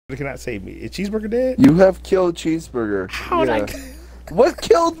cannot save me. Is Cheeseburger dead? You have killed Cheeseburger. How yeah. did I? What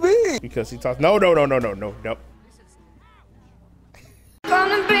killed me? Because he talks. No. Nope.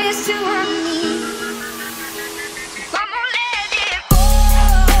 Gonna be so me. Come on, let it go.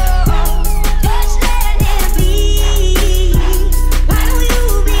 Just let it be. Why don't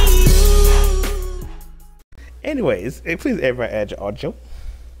you be you? Anyways, please everybody add your audio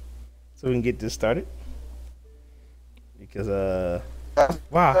so we can get this started. Because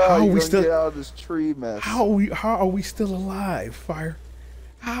wow, how are we still get out of this tree mess? How are we still alive, Fire?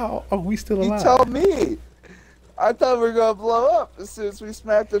 How are we still alive? You tell me. I thought we were gonna blow up as soon as we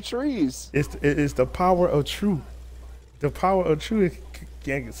smacked the trees. It's the power of truth. The power of truth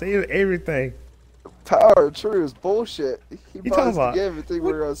can save everything. Power of truth is bullshit. He You bought us talking the about- game and think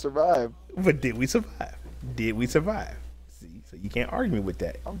we're gonna survive. But did we survive? Did we survive? See, so you can't argue with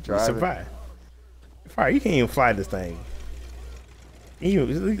that. I'm We driving. survived. Fire, you can't even fly this thing. Oh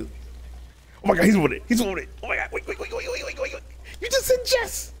my god, he's with it. He's with it. Oh my god, wait. You just said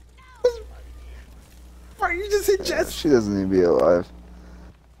Jess. Fire, you just said Jess. She doesn't need to be alive.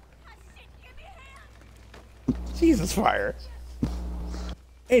 Jesus, Fire.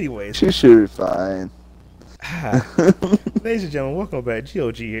 Anyways. She should be fine. Ladies and gentlemen, welcome back.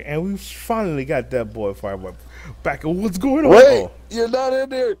 GOG here, and we finally got that boy Fireboy back. What's going on? Wait, you're not in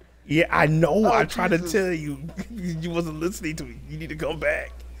there. Yeah, I know. Oh, I tried to Jesus. tell you. You wasn't listening to me. You need to come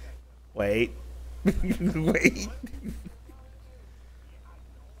back. Wait. Wait.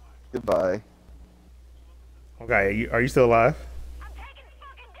 Goodbye. Okay, are you still alive?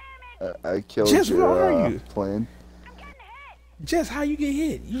 I killed Jess, your where are you? plane. Jess, how you get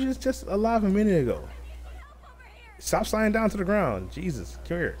hit? You just alive a minute ago. Stop sliding down to the ground. Jesus,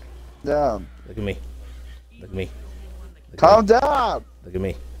 come here. Down. Look at me. Look at me. Calm down. Look at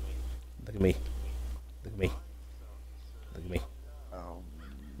me. Look at me. Look at me. Look at me.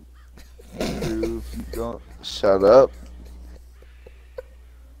 You don't shut up.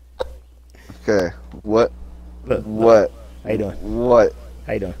 Okay. What? Look. What? How you doing? What?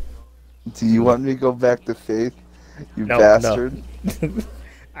 How you doing? Do you want me to go back to faith? You No, bastard. No.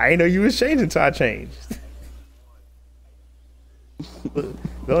 I didn't know you was changing until I changed. The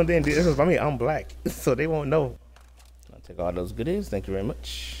only thing is, I mean, I'm black, so they won't know. I'll take all those goodies. Thank you very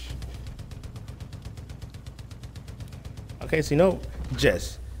much. Okay, so you know,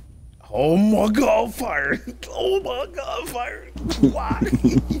 Jess. Oh my God, Fire! Oh my God, Fire! Why?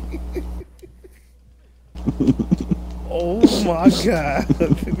 Oh my God!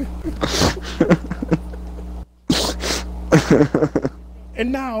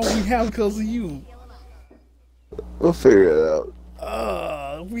 And now we have because of you. We'll figure it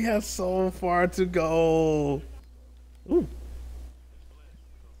out. We have so far to go. Ooh.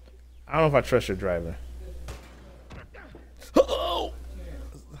 I don't know if I trust your driving. Oh!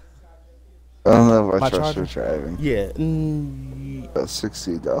 I don't know if My I trust charger? your driving. Yeah. About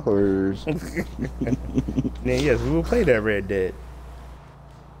 $60. Then yes, we will play that Red Dead.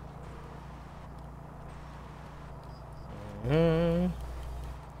 Then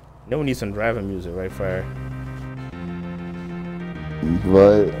we need some driving music, right, Fire?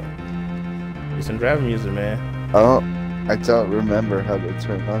 But Need some driving music, man. I don't remember how to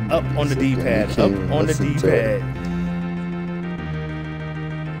turn on. Up on the music, and D-pad. you Up can't even on the listen to it. D-pad.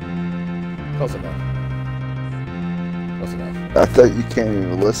 Close enough. Close enough. I thought you can't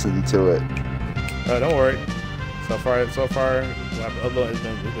even listen to it. Don't worry. So far, it's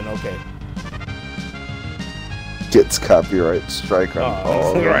been okay. Gets copyright strike on all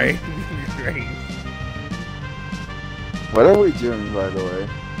of them. right. Great. What are we doing, by the way?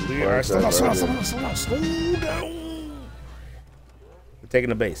 We are slow down. We're taking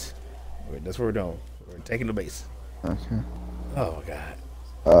the base. That's what we're doing. We're taking the base. Okay. Oh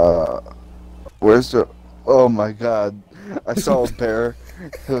God. Where's the? Oh my God! I saw a bear.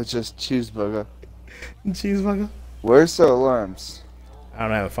 It was just cheeseburger. Cheeseburger. Where's the alarms? I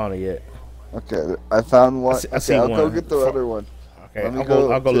haven't found it yet. Okay, I found one. I see I'll one. go get the other one. Okay, Let me I'll go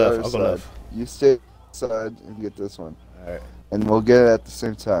to the left. other I'll go side. left. You stay inside and get this one, All right. and we'll get it at the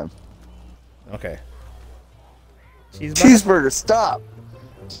same time. Okay. Cheeseburger, stop!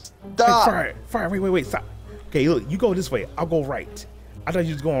 Stop! Hey, fire! Wait! Stop. Okay, look, you go this way. I'll go right. I thought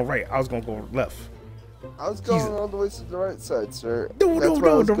you was going right. I was gonna go left. I was going all the way to the right side, sir. No, That's why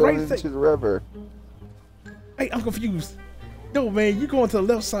I was the going right into side. the river. Hey, I'm confused. No, man, you going to the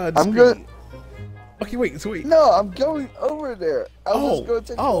left side. Of the I'm screen. good. Okay, wait. No, I'm going over there. I was just Oh, going to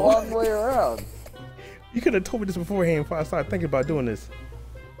take the oh. long way around. You could have told me this beforehand before I started thinking about doing this.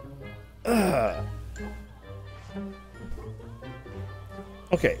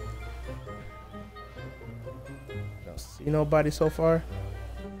 Okay. Don't see nobody so far.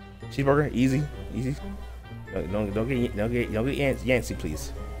 Cheeseburger, easy, easy. Don't get Yancy,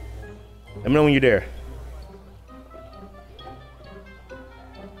 please. Let me know when you're there.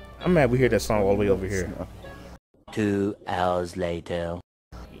 I'm mad we hear that song all the way over here. 2 hours later.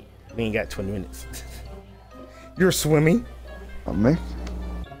 We ain't got 20 minutes. You're swimming? Me?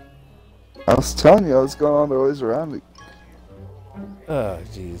 I was telling you I was going all the ways around it. Oh,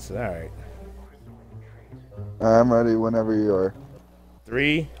 jeez. All right. I'm ready whenever you are.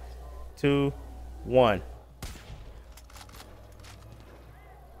 3, 2, 1.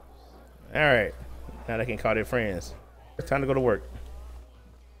 All right. Now they can call their friends. It's time to go to work.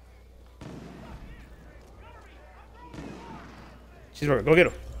 Cheeseburger, go get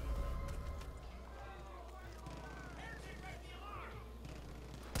him.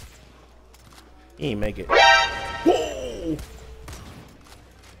 He ain't make it. Whoa!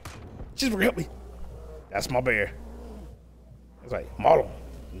 Cheeseburger, help me. That's my bear. It's like, maul him.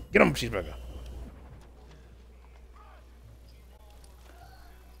 Get him, Cheeseburger.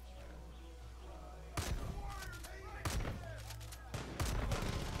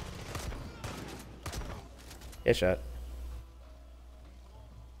 Headshot.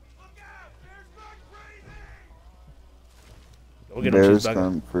 Go get him, Bear's Cheeseburger.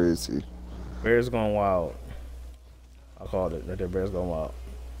 gone crazy. Bear's going wild. I called it right there. Bear's going wild.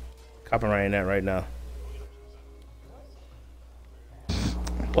 Copyrighting that right now.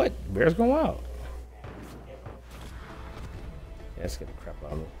 What? Bear's going wild. Yeah, let's get the crap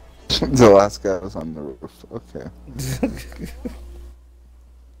out of me. The last guy was on the roof. Okay.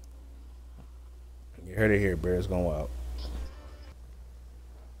 You heard it here. Bear's going wild.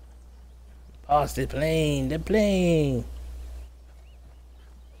 Boss, the plane. The plane.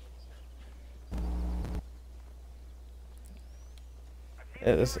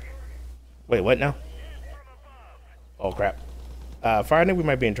 Wait, what now? Oh, crap. Fire, I think we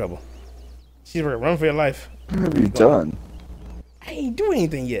might be in trouble. Cheeseburger, run for your life. What have you done? I ain't doing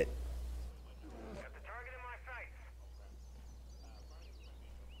anything yet.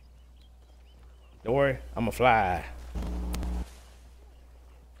 Don't worry, I'm a fly.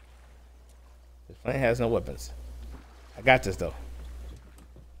 This plane has no weapons. I got this, though.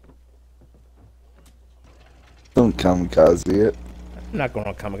 Don't kamikaze it. I'm not going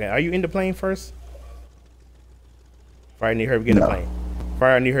to come again. Are you in the plane first? Fire, I need her to get in the plane.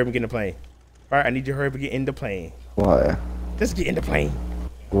 Fire, I need her to get in the plane. Fire, I need you to hurry up and get in the plane. Why? Just get in the plane.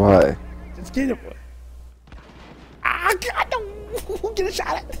 Why? Just get in the plane. Ah, God, don't get a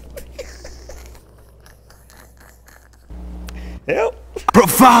shot at. Help.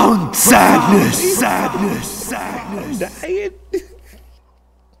 Profound sadness, sadness. I'm dying.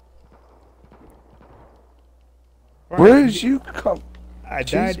 Where did you come? I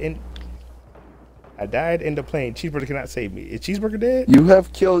died in the plane. Cheeseburger cannot save me. Is Cheeseburger dead? You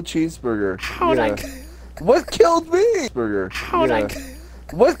have killed Cheeseburger. How'd I? What killed me? Burger. How'd I?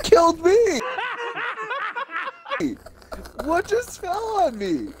 What killed me? What just fell on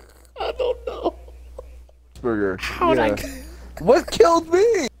me? I don't know. Burger. How'd I? What killed me?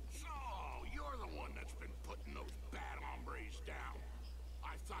 So, you're the one that's been putting those bad hombres down.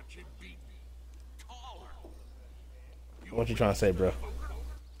 I thought you'd be taller. What you trying to say, bro?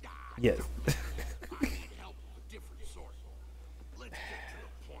 Yes. I need help of a different sort. Let's get to the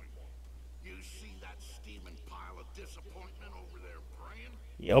point. You see that steaming pile of disappointment over there praying?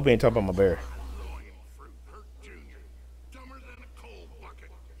 Yeah, I hope you ain't talking about my bear. Loyal fruit hurt Junior. Dumber than a coal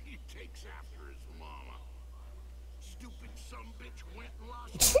bucket. He takes after his mama. Stupid sumbitch went and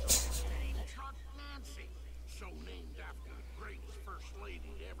lost his campaign truck Nancy. So named after the greatest first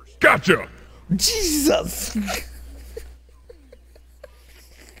lady to ever step. Gotcha! Jesus.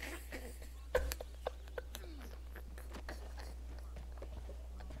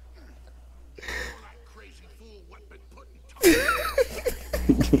 That crazy fool what been putting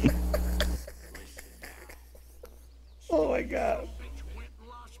Oh my God. bitch went and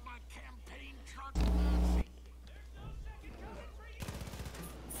lost my campaign truck Nancy.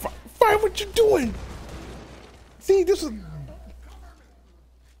 Fire, what you doing? See, this is.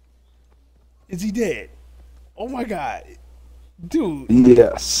 Is he dead? Oh my God. Dude.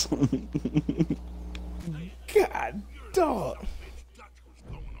 Yes. God, dog.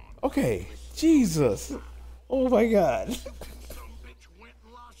 Okay. Jesus. Oh my God. Some bitch went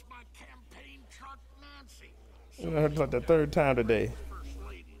and lost my campaign truck Nancy. That's like the third time today. First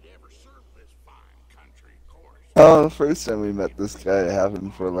lady to ever serve this fine country, of course. Oh, the first time we met this guy, it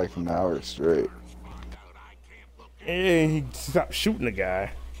happened for like an hour straight. Found out I can't look And he stopped shooting the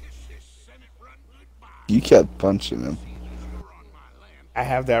guy. this Senate run goodbye. You kept punching him. You're on my land. I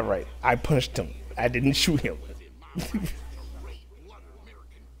have that right. I punched him. I didn't shoot him. In my right to raid blood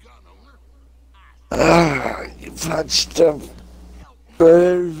American gun You punched him. I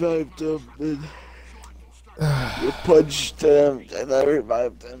revived him. And you punched him, and I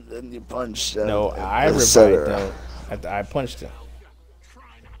revived him. Then you punched him. No, and I et revived cetera. him after I punched him.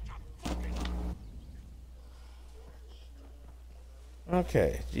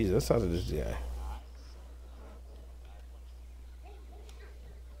 Okay, Jesus, let's talk to this guy.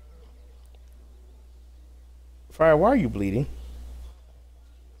 Fire, why are you bleeding?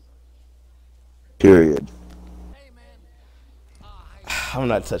 Period. I'm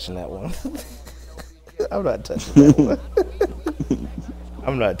not touching that one. I'm not touching that one.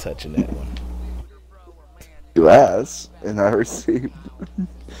 I'm not touching that one. You asked, and I received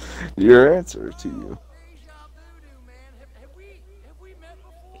your answer to you.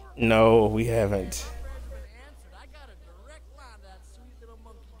 No, we haven't. I got a direct line to that sweet little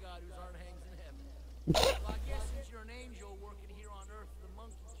monkey god whose heart hangs in heaven. Well, I guess since you're an angel working here on earth for the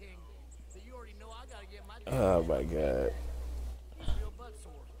Monkey King, that you already know I gotta get my Oh my God. He's real butt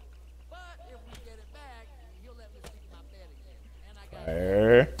sore. But if we get it back, he'll let me sleep in my bed again. And I got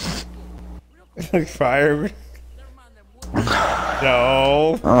Fire. Fire. never mind them wood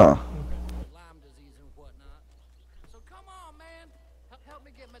No. Oh. Lyme disease and whatnot. So come on, man. Help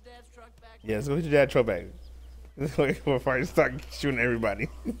me get my dad's truck back. Yes, go get your dad truck back. Before Fire start shooting everybody.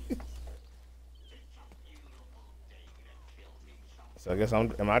 So I guess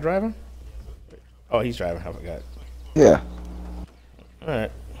am I driving? Oh, he's driving. I forgot. Yeah. All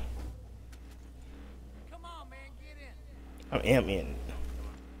right. Come on, man, get in. I am in.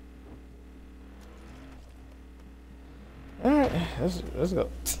 All right, let's go.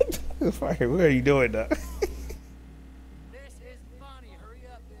 Fire, what are you doing, though? This is funny. Hurry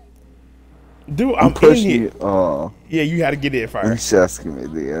up, dude. Dude, I'm I'm in pushing here. you. Oh. Yeah, you had to get in, Fire. He's asking me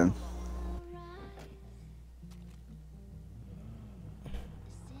at the end.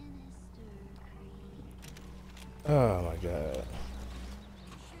 Oh my God.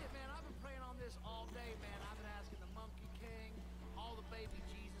 Shit, man, I've been praying on this all day, man. I've been asking the Monkey King, all the baby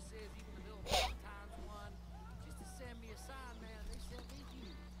Jesuses, even the little Valentine's one, just to send me a sign, man. They sent me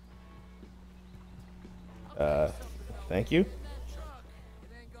you. Thank you. In that truck,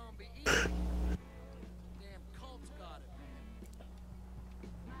 it ain't gonna be easy. Damn cult's got it,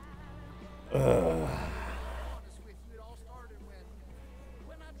 man. Honest with you, it all started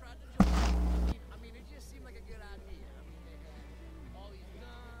when I tried to join. I mean, it just seemed like a good idea. I mean, they had all these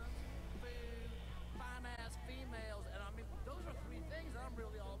guns, food, fine-ass females, and I mean, those are three things that I'm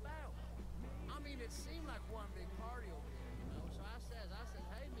really all about. I mean, it seemed like one big party over there, you know? So I said,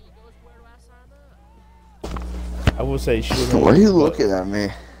 hey, Migos, where do I sign up? I will say shoot him. Why are you but- looking at me?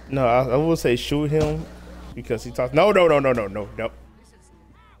 No, I will say shoot him because he talks. No.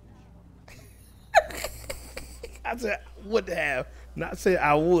 I said would have, not said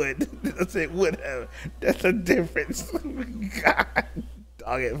I would. I said would have. That's a difference. God,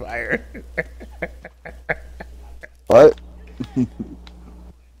 dog it, Fire. What?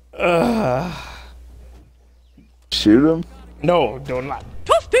 Shoot him? No, don't lie.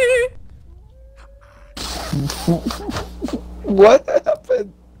 What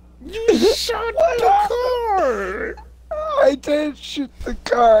happened? You shot the car. I didn't shoot the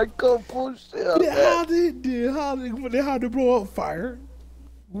car. I go push him. How did it blow up, Fire?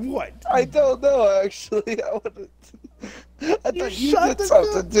 What? I don't know, actually. I thought you shot did the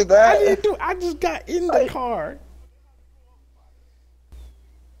something car. to that. I didn't do. I just got in the car.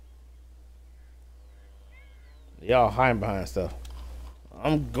 Y'all hiding behind stuff.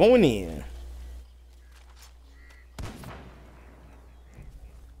 I'm going in.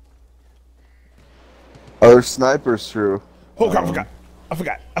 Oh, there's snipers through. Oh God, I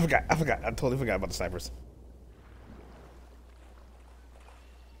forgot. I totally forgot about the snipers.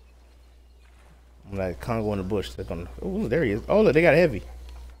 I'm like Congo in the bush. They're gonna. Oh, there he is. Oh, look, they got heavy.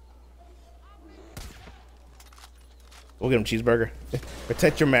 Go get him, cheeseburger.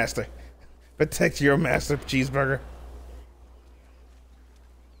 Protect your master. Protect your master, cheeseburger.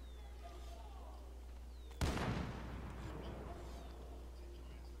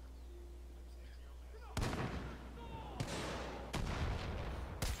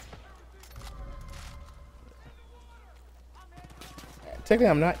 Technically,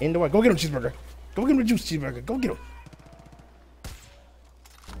 I'm not in the way. Go get him, cheeseburger. Go get him the juice, cheeseburger. Go get him.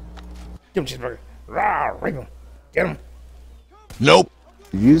 Get him, cheeseburger. Rah, rape him. Get him. Nope.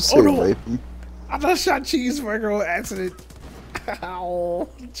 You say no. rape him? I just shot cheeseburger on accident. Ow,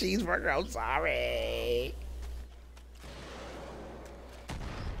 cheeseburger, I'm sorry.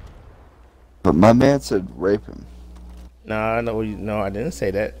 But my man said rape him. No, I didn't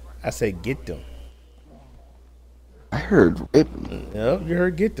say that. I said get them. I heard rape him. Yep, you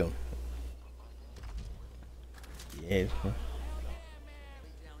heard get them. Yeah. Down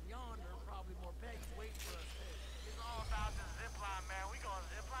yonder, probably more Peggy's waiting for us too. It's all about the zip line, man. We gonna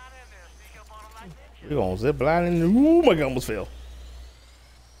zip line in there, sneak up on them like ninjas. We're gonna zip line in the room. My gun almost fell.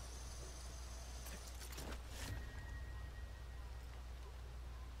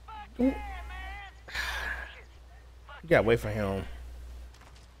 You gotta wait for him.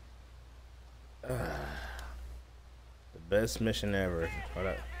 The best mission ever. Hold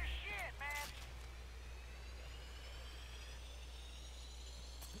up.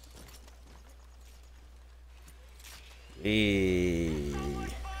 Hey.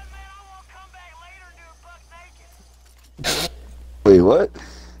 Wait, what?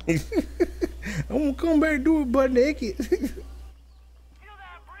 I'm gonna come back and do it butt naked. Feel that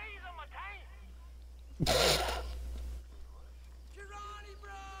breeze on my tank. Girardi,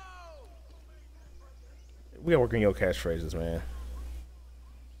 bro! We gotta work on your catchphrases, man.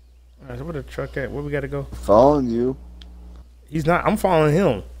 Alright, so where the truck at? Where we gotta go? Following you. He's not. I'm following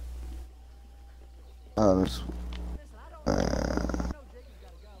him. There's-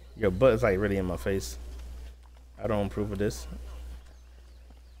 Your butt is like really in my face. I don't approve of this.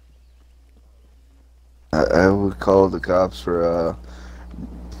 I would call the cops for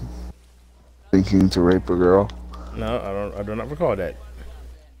thinking to rape a girl. No, I don't. I do not recall that.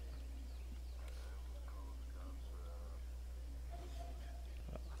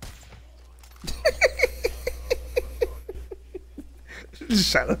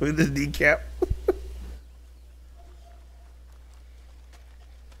 Shot him with his kneecap.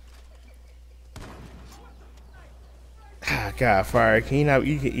 Ah, God, fire! Can you not?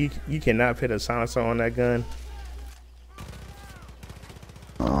 You cannot put a silencer on that gun.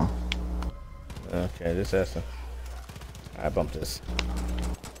 Oh. Okay, just asking. I bumped this.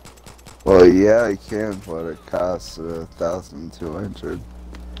 Well, yeah, I can, but it costs 1,200.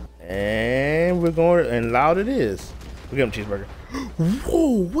 And we're going, and loud it is. We get him a cheeseburger.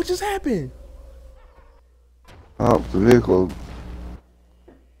 Whoa, what just happened? Oh, the vehicle,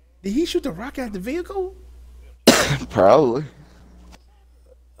 Did he shoot the rock at the vehicle? probably.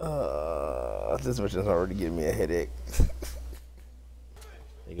 This mission's already giving me a headache.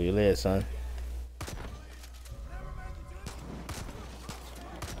 Take your leg, son.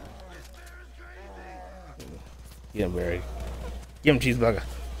 Get him, Barry. Give him cheeseburger.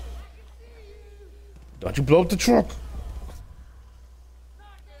 Don't you blow up the truck.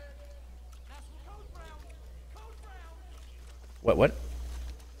 What?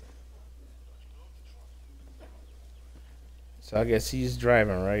 So I guess he's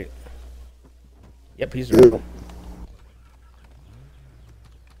driving, right? Yep, he's driving.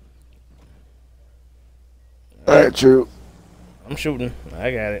 Alright, true. I'm shooting.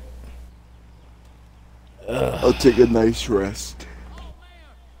 I got it. I'll take a nice rest. Oh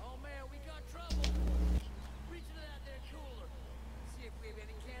man, we got trouble. Reach into that there cooler. See if we have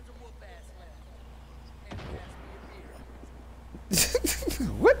any cans of whoop ass left. And pass me a beer.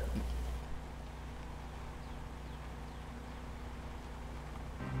 What?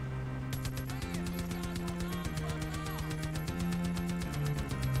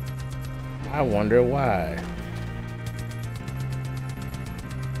 I wonder why.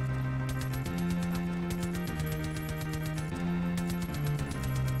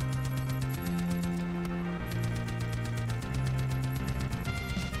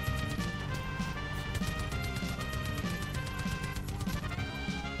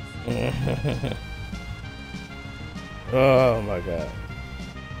 Oh my god.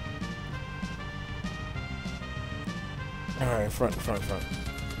 Alright, front.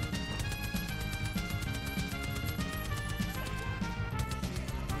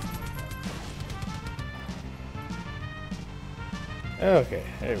 Okay,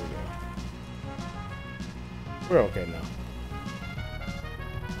 there we go. We're okay now.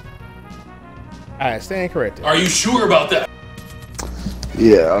 Alright, stand corrected. Are you sure about that?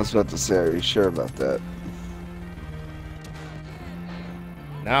 Yeah, I was about to say, are you sure about that?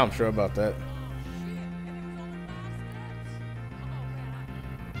 Now I'm sure about that.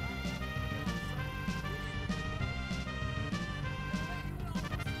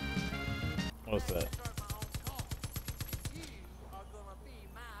 What's that?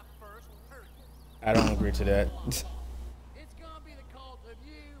 I don't agree to that. It's gonna be the cult of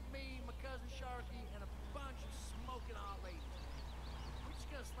you, me, my cousin Sharky, and a bunch of smoking hot ladies. We're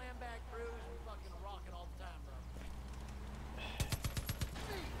just gonna slam back brews and fucking rock it all the time, bro.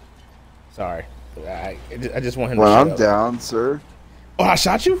 Sorry. I just want him Well, to shut I'm up. down, sir. Oh, I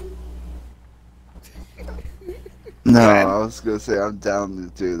shot you? No, I was gonna say I'm down to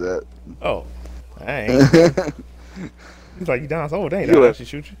do that. Oh. I ain't. He's like, you down? Oh, dang, You I are- actually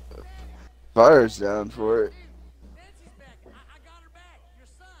shoot you. Fire's down for it.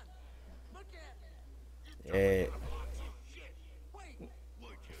 Yeah.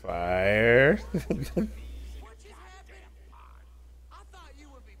 Fire. What just happened? I thought you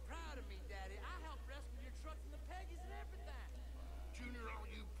would be proud of me, Daddy. I helped rescue your truck from the Peggies and everything. Junior, all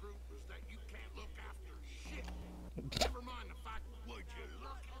you prove is that you can't look after shit. Never mind the fact, would you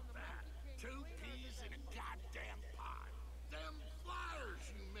look at that? 2 peas in a goddamn pod. Them flyers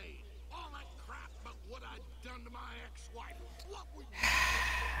you made. All that crap about what I'd done to my ex-wife. What would you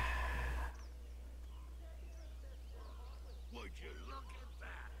Would you look at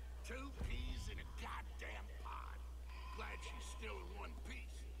that? 2 peas in a goddamn pod. Glad she's still in one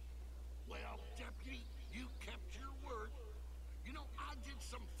piece. Well, Deputy, you kept your word. You know, I did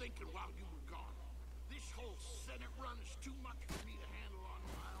some thinking while you were gone. This whole Senate run is too much for me to handle on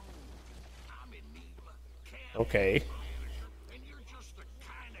my own. I'm in need of a campaign Okay. manager, and you're just the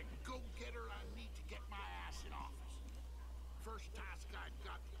kind of go-getter I need to get my ass in office. First task I've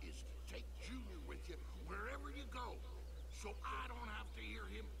got is to take Junior with you wherever you go, so I don't have to hear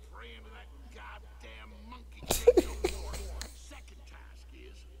him praying to that goddamn monkey king no more. Second task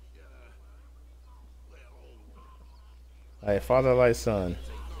is, well, Like father, like son.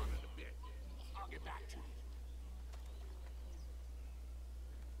 take on in a bit. I'll get back to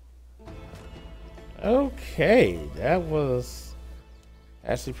you. Okay, that was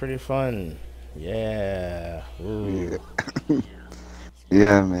actually pretty fun. Yeah. Ooh.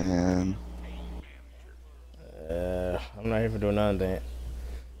 Yeah, man. I'm not even doing none of that.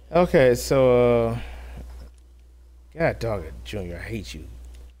 Okay, so God dog it, Junior, I hate you.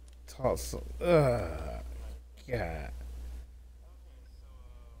 Talk so God.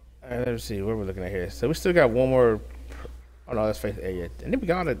 Alright, let's see what we're looking at here. So we still got one more. Oh no, that's face area. And then we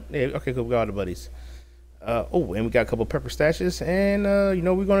got it. Yeah, okay, cool. We got all the buddies. Oh, and we got a couple pepper stashes. And you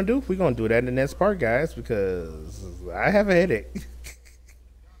know what we're gonna do? We're gonna do that in the next part, guys, because I have a headache.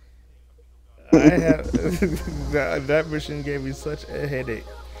 I have that mission gave me such a headache.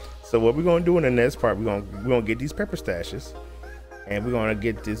 So what we're gonna do in the next part? We're gonna get these pepper stashes, and we're gonna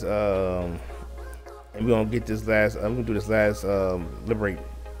get this and we're gonna get this last. I'm gonna do this last liberate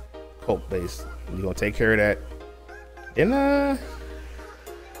cult base. We're gonna take care of that. Then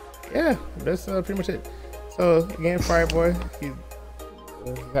yeah, that's pretty much it. So again, Fireboy,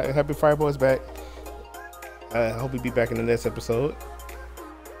 happy Fireboy's back. I hope he'll be back in the next episode.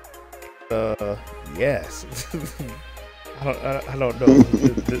 Yes. I don't know.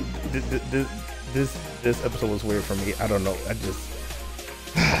 This episode was weird for me. I don't know. I just.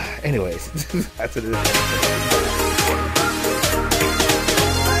 Anyways, after this.